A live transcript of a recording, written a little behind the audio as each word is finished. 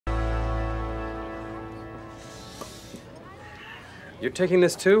You're taking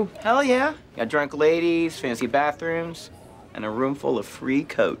this too? Hell yeah. Got drunk ladies, fancy bathrooms, and a room full of free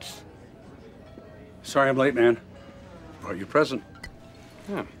coats. Sorry I'm late, man. Brought you a present.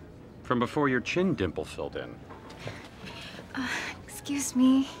 Yeah. From before your chin dimple filled in. Excuse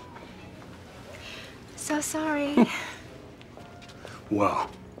me. So sorry. Well,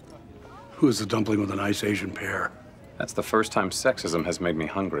 who's the dumpling with a nice Asian pear? That's the first time sexism has made me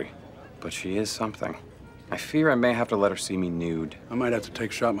hungry. But she is something. I fear I may have to let her see me nude. I might have to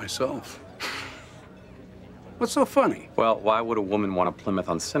take a shot myself. What's so funny? Well, why would a woman want a Plymouth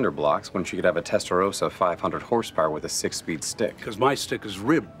on cinder blocks when she could have a Testarossa 500 horsepower with a 6-speed stick? Because my stick is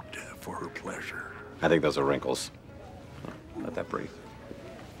ribbed for her pleasure. I think those are wrinkles. Let that breathe.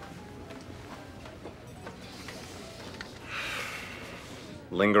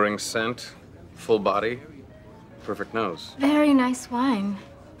 Lingering scent, full body, perfect nose. Very nice wine.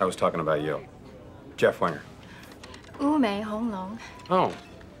 I was talking about you. Jeff Winger. Wu Mei Hong Long. Oh,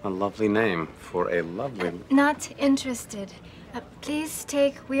 a lovely name for a lovely... Not interested. Please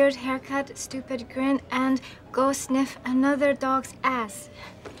take weird haircut, stupid grin, and go sniff another dog's ass.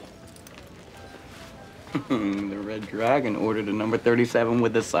 The Red Dragon ordered a number 37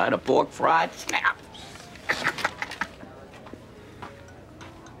 with a side of pork fried snap.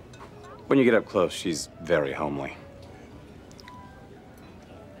 When you get up close, she's very homely.